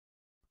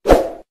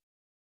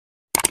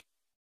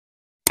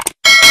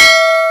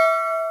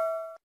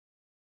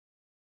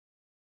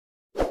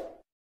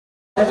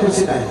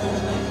खुशी ना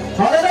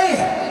हाँ नहीं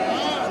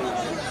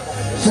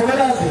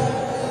सुना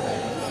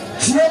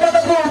झील मान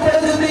ऊपर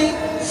जदि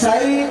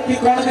साई कि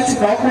कौन किसी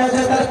न कह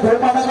जाए पुओ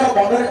मान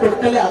मन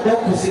टोटाली आदौ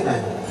खुशी ना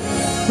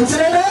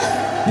बुझे ना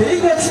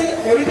ठीक अच्छे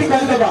ये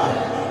कहीदेवा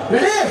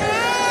रेडी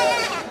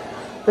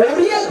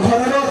ओडिया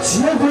घर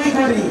झील होई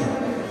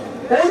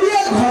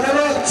ओडिया घर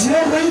झील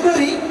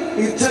होई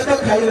इज्जत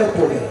खाइल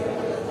पड़े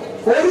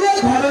ओडिया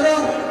घर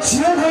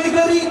झील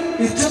होई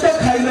इज्जत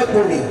खाइल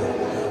पड़े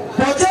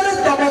बजार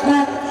तुमको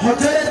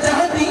हजार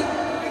चाहती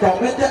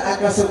तमें तो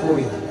आकाश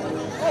कोड़ी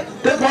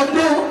तो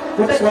बंधु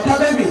गोटे कथा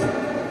कहबी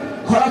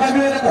खराब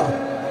भाव तो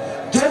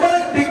जो मैंने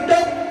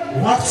टिकटक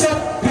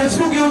व्हाट्सएप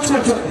फेसबुक यूज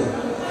कर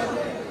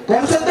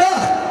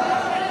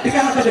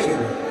हाथ टेक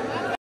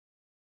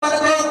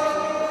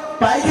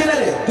पाइखाना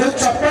जो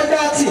चप्पलटा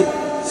अच्छी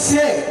सी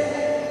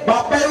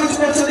बापा यूज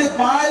कर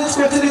माँ यूज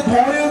कर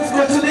भौणी यूज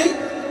कर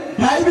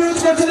भाई भी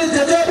यूज कर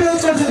जेजे भी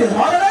यूज कर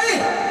हाँ नहीं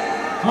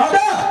हाँ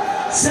ना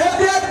से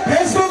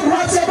फेसबुक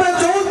व्हाट्सएप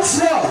जो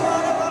झील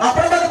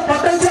आपण मैंने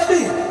पठाई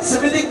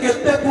सेमती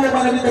केते पुओ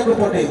मैंने भी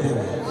पठाई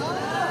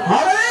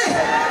हाँ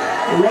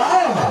नहीं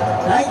वाह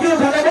थैंक यू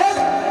धन्यवाद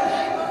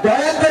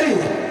दयाकोरी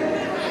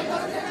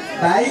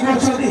दायी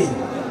कर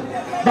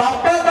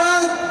बापा माँ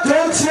जो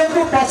झील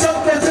को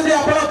पसंद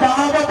कर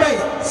बाहर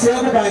सी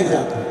को बाई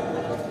जाते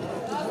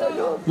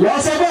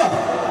लॉस हम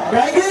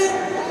कहीं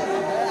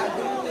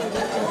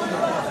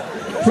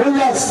फुल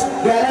लॉस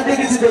गारंटी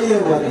किसी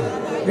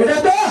दे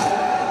तो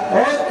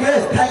ओके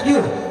थैंक यू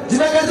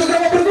जीवा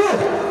कार्यक्रम उपरकू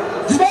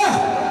जीवा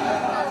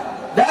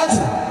डांस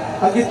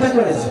और गीत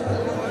करे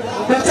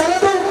तो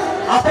चलतु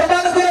आपण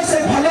मान से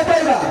भल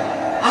पाइबा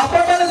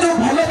आपण मान जो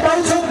भल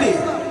पाउछंती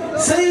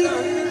सही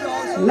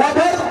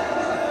लवर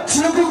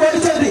झील को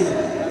करछंती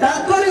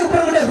ताकरी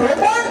ऊपर गोटे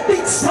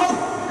रोमांटिक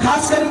सॉन्ग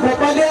खास कर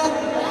गोपालिया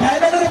भाई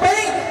मान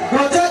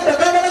गजा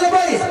टका मान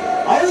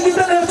और गीत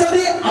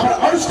नेउछंती हमर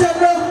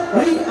अनुष्ठान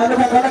वही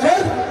अनुभव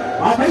कलाकार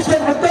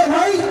अभिषेक मित्र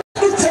भाई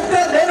कुछ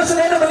चक्कर लेने से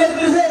लेने वाले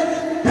से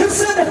फिर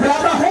से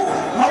बुलाता हूँ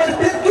हमारे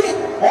टीम की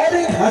और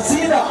एक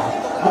हसीना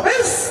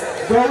अमिस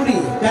गौरी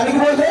यानी कि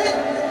बोले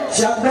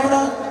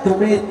चांदना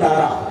तुम्हें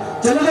तारा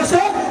चलो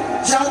दोस्तों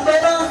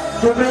चांदना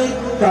तुम्हें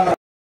तारा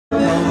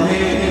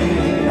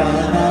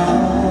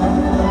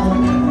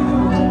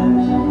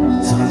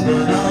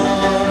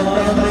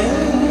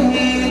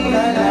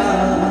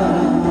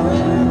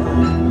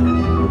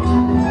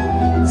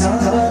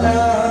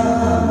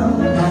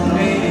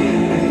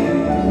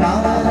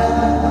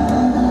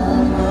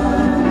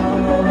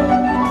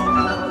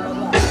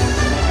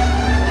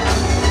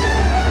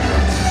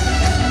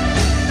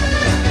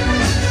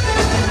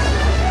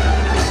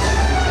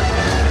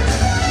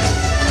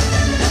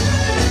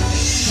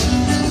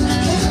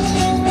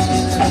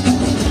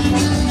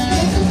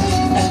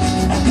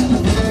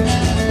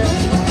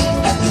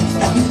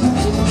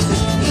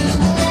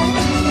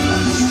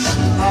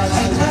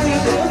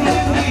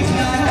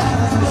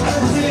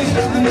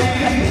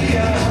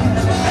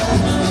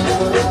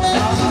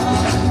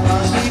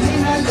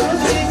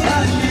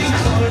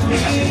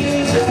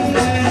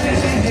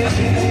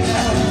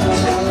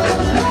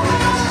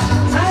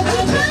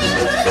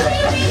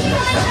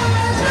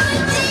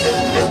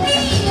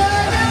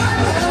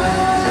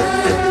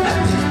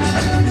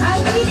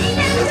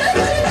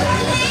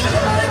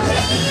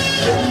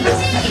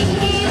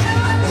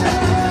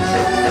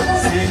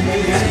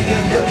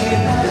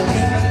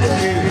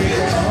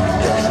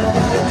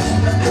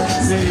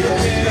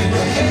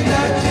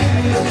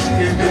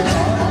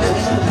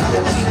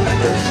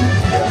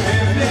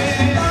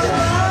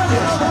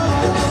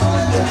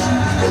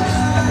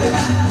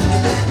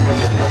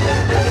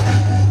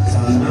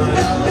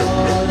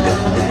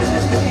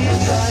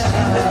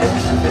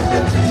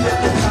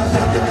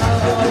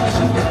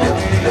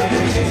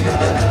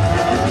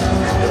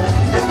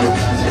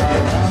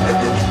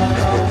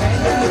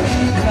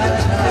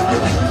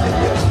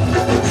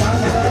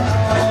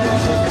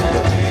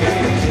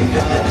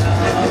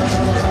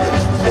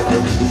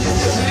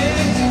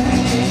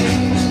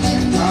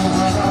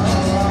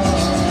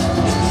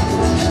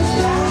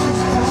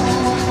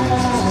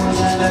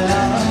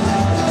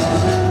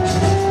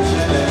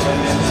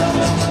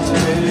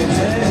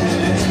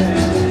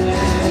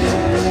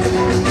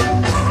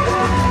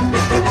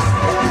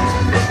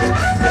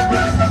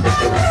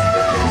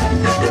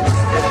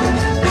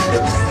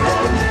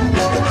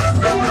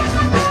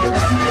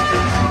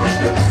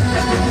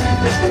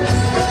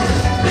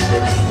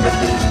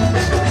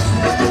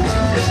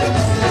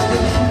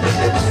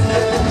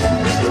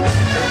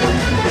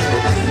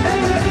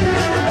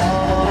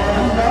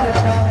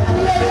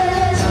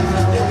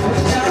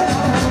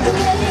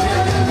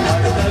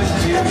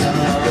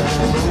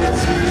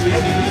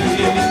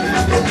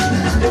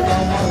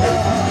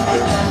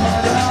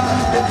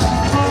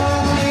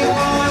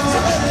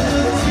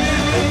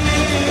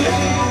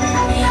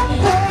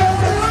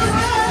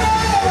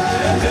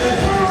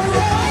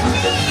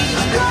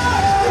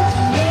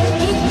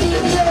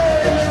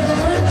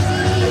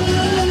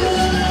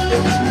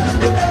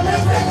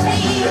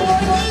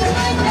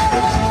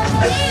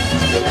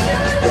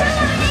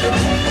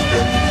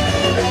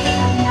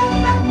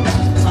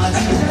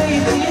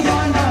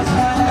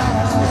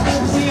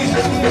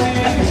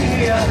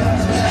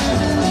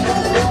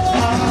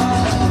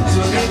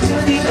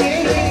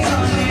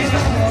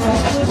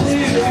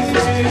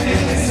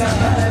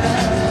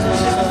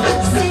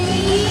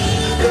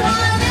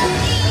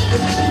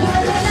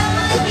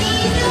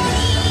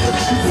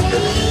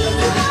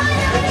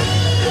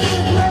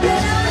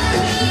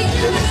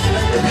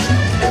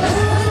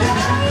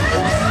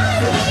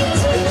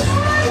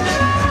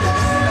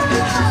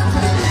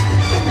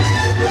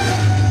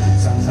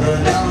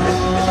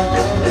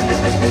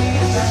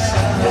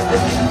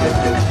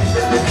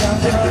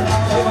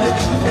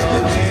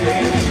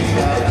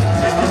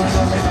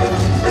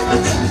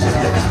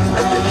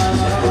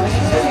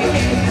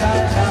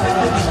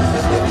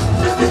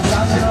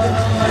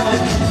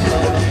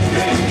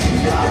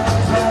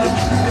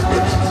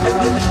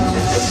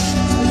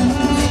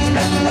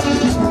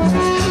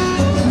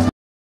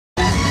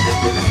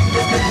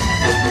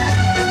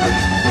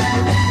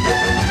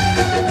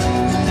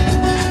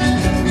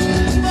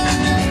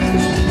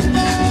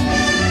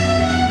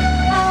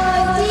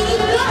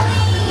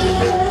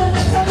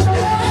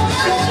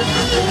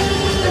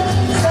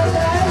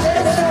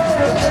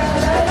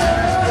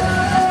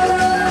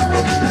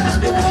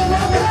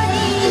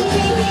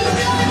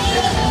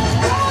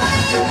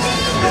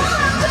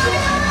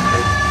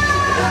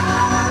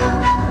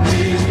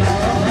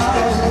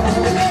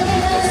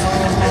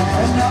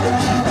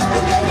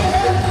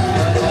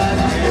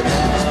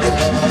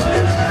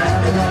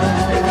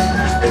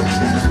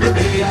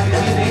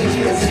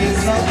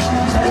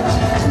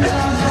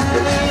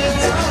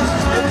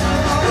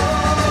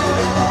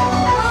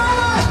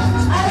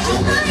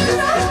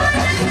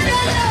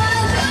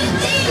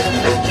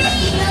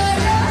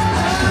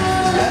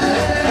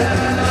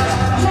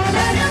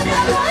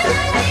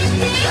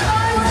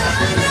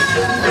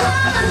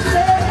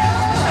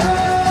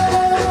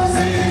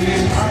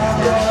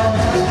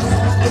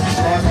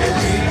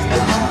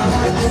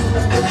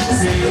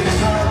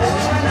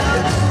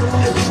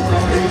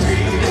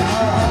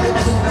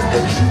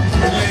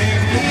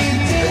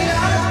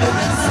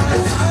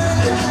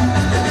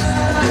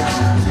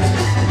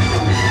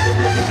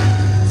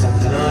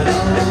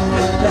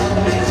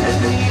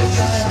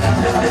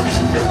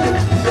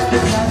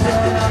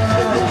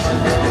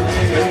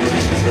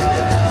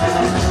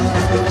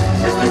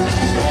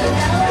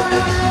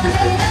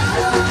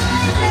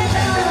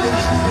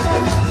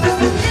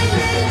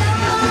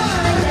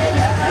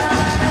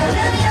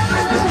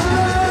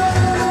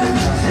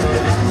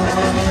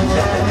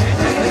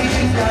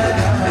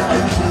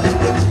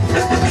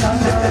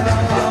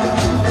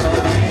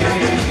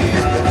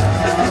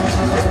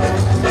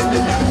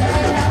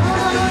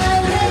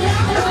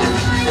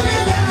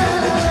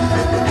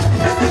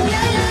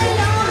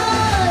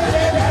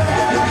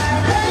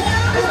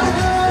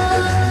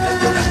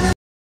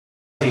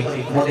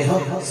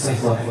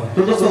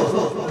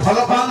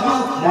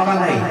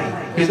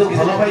किंतु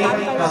भल पाई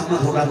काहको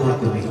धोखा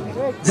करतुनी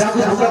जाको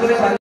धोखा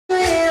करे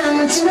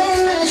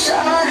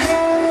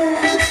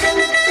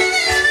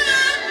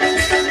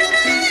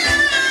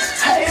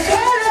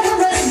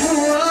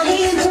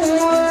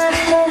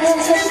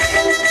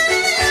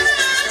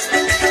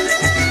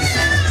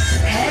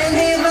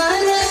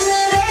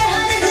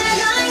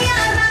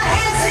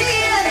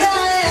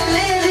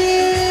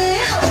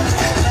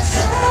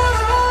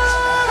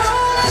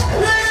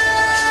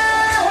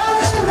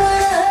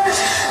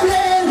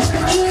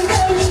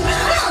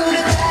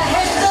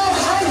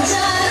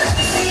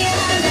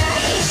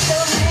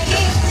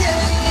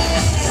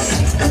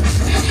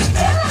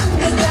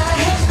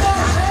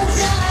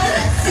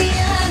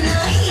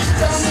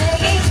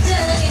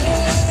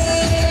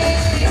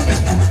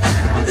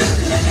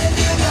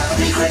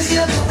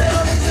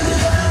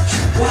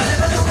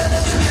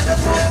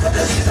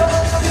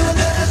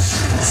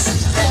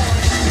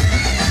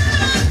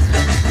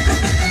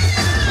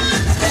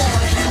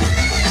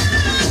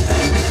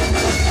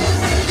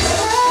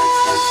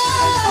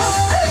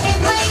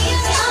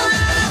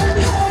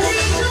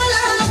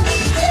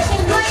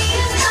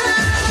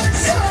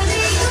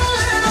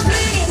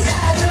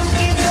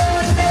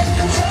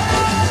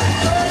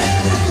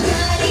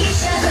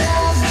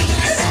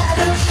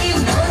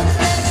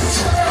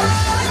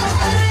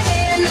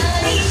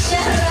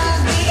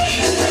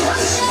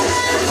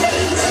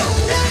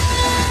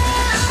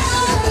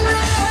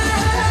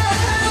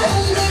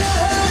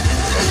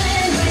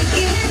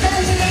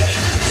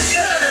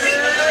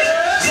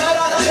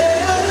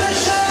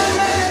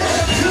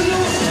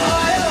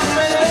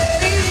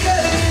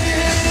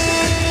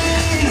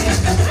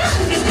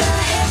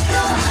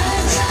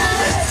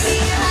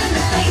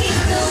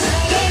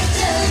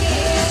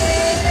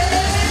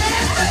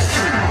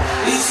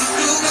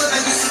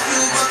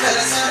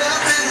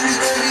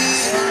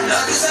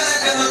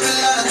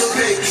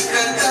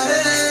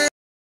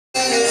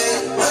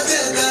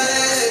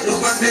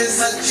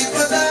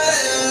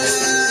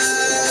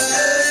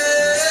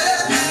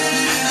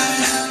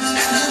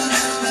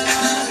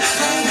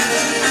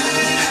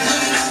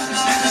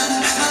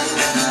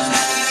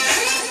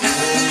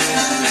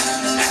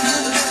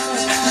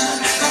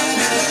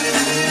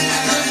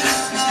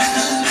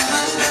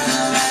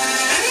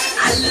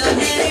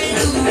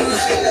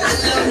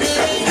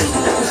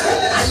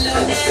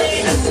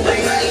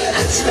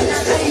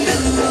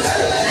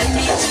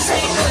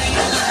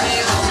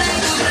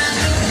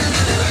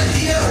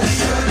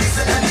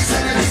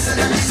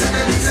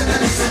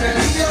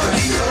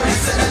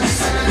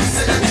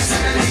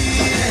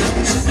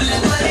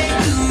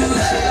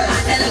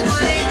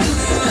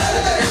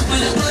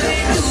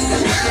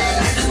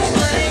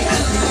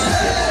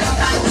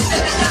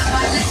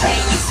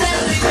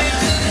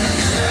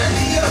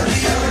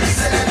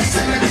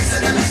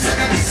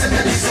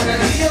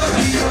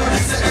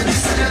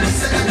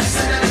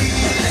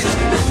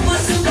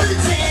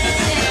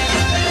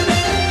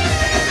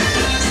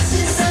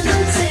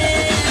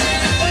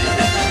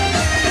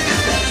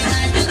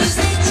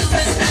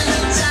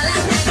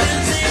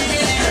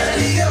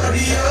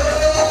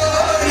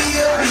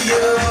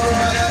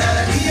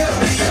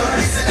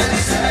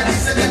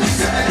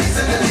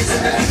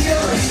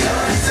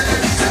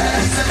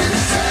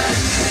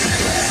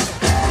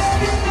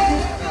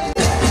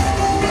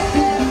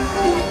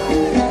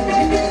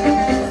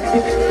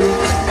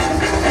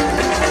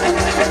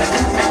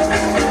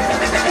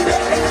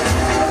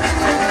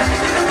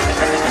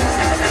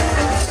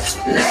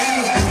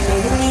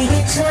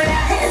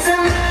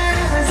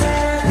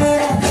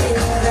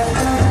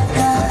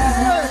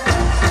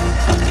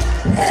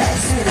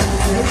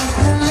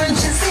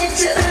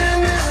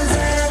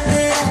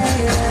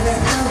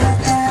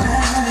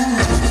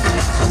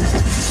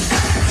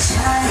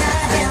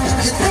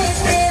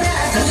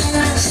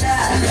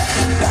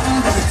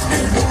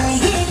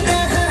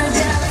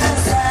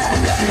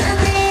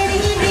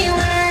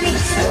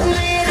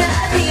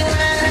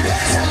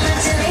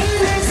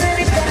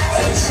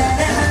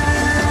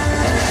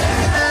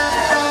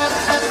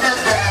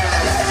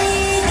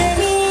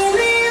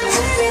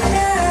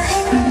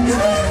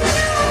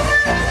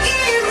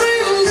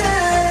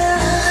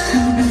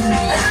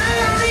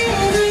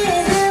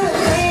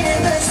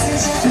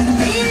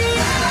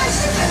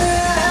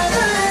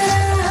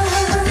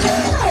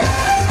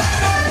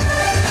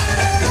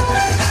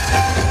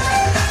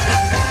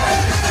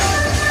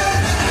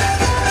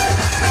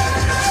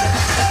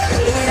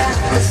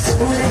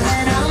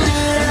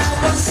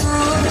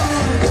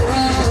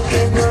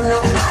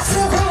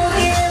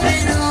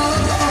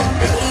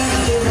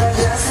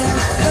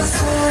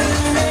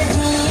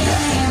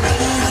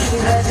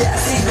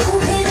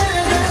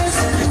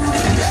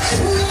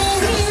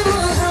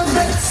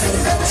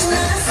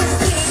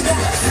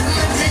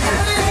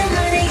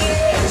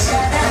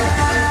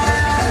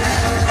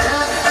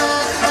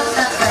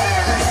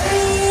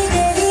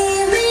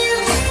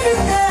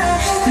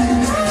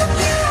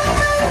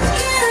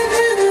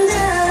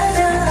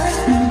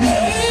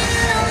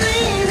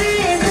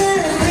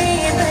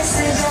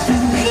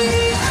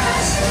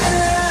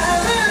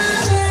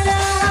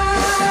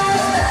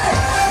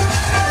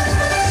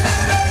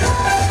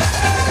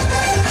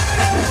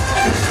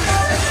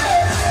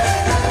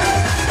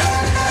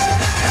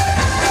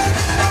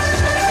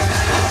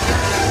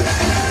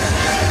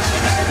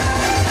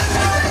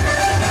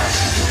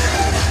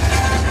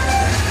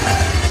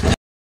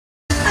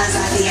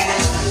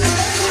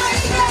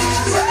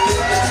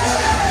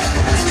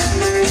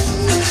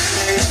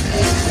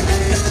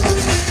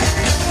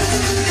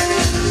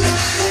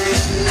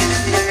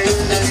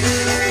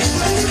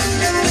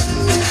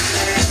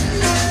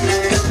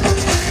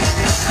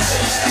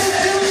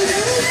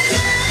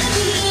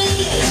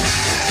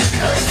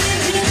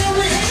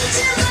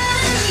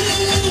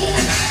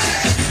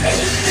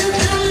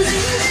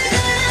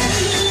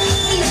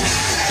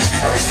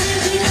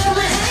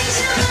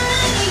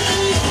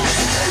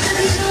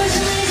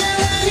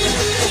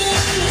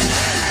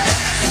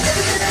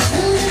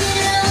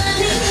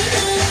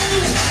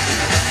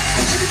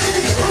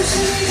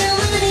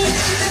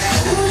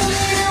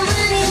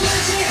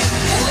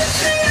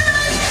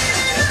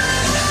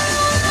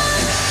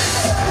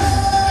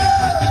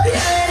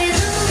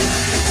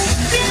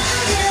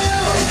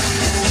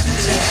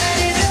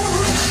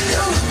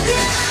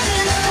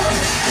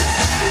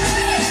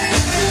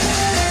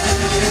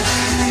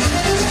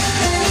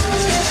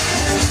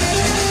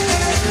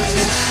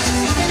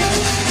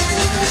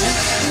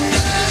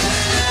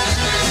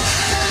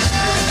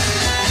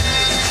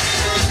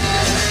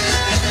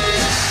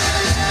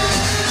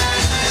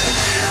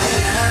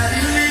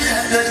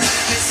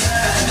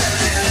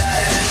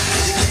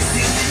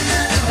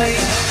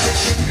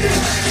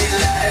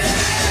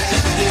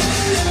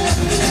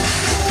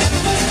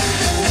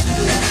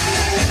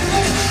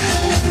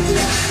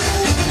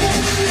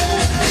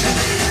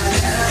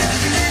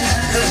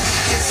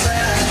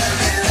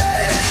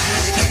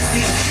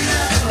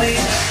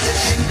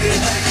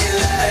Wait,